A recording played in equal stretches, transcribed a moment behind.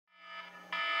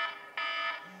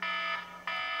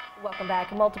Welcome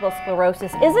back. Multiple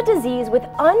sclerosis is a disease with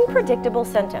unpredictable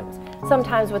symptoms,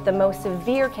 sometimes with the most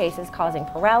severe cases causing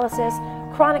paralysis,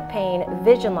 chronic pain,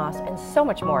 vision loss, and so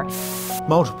much more.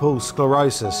 Multiple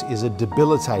sclerosis is a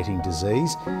debilitating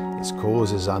disease. Its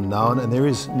cause is unknown and there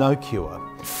is no cure.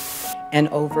 And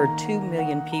over 2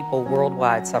 million people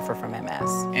worldwide suffer from MS.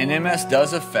 And MS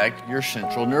does affect your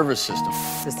central nervous system.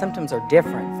 The symptoms are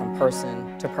different from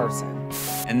person to person.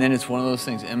 And then it's one of those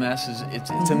things, MS is it's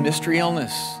a mystery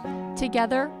illness.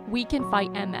 Together, we can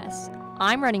fight MS.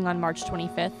 I'm running on March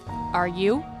 25th. Are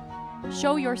you?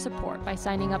 Show your support by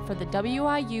signing up for the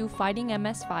WIU Fighting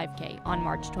MS 5K on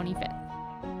March 25th.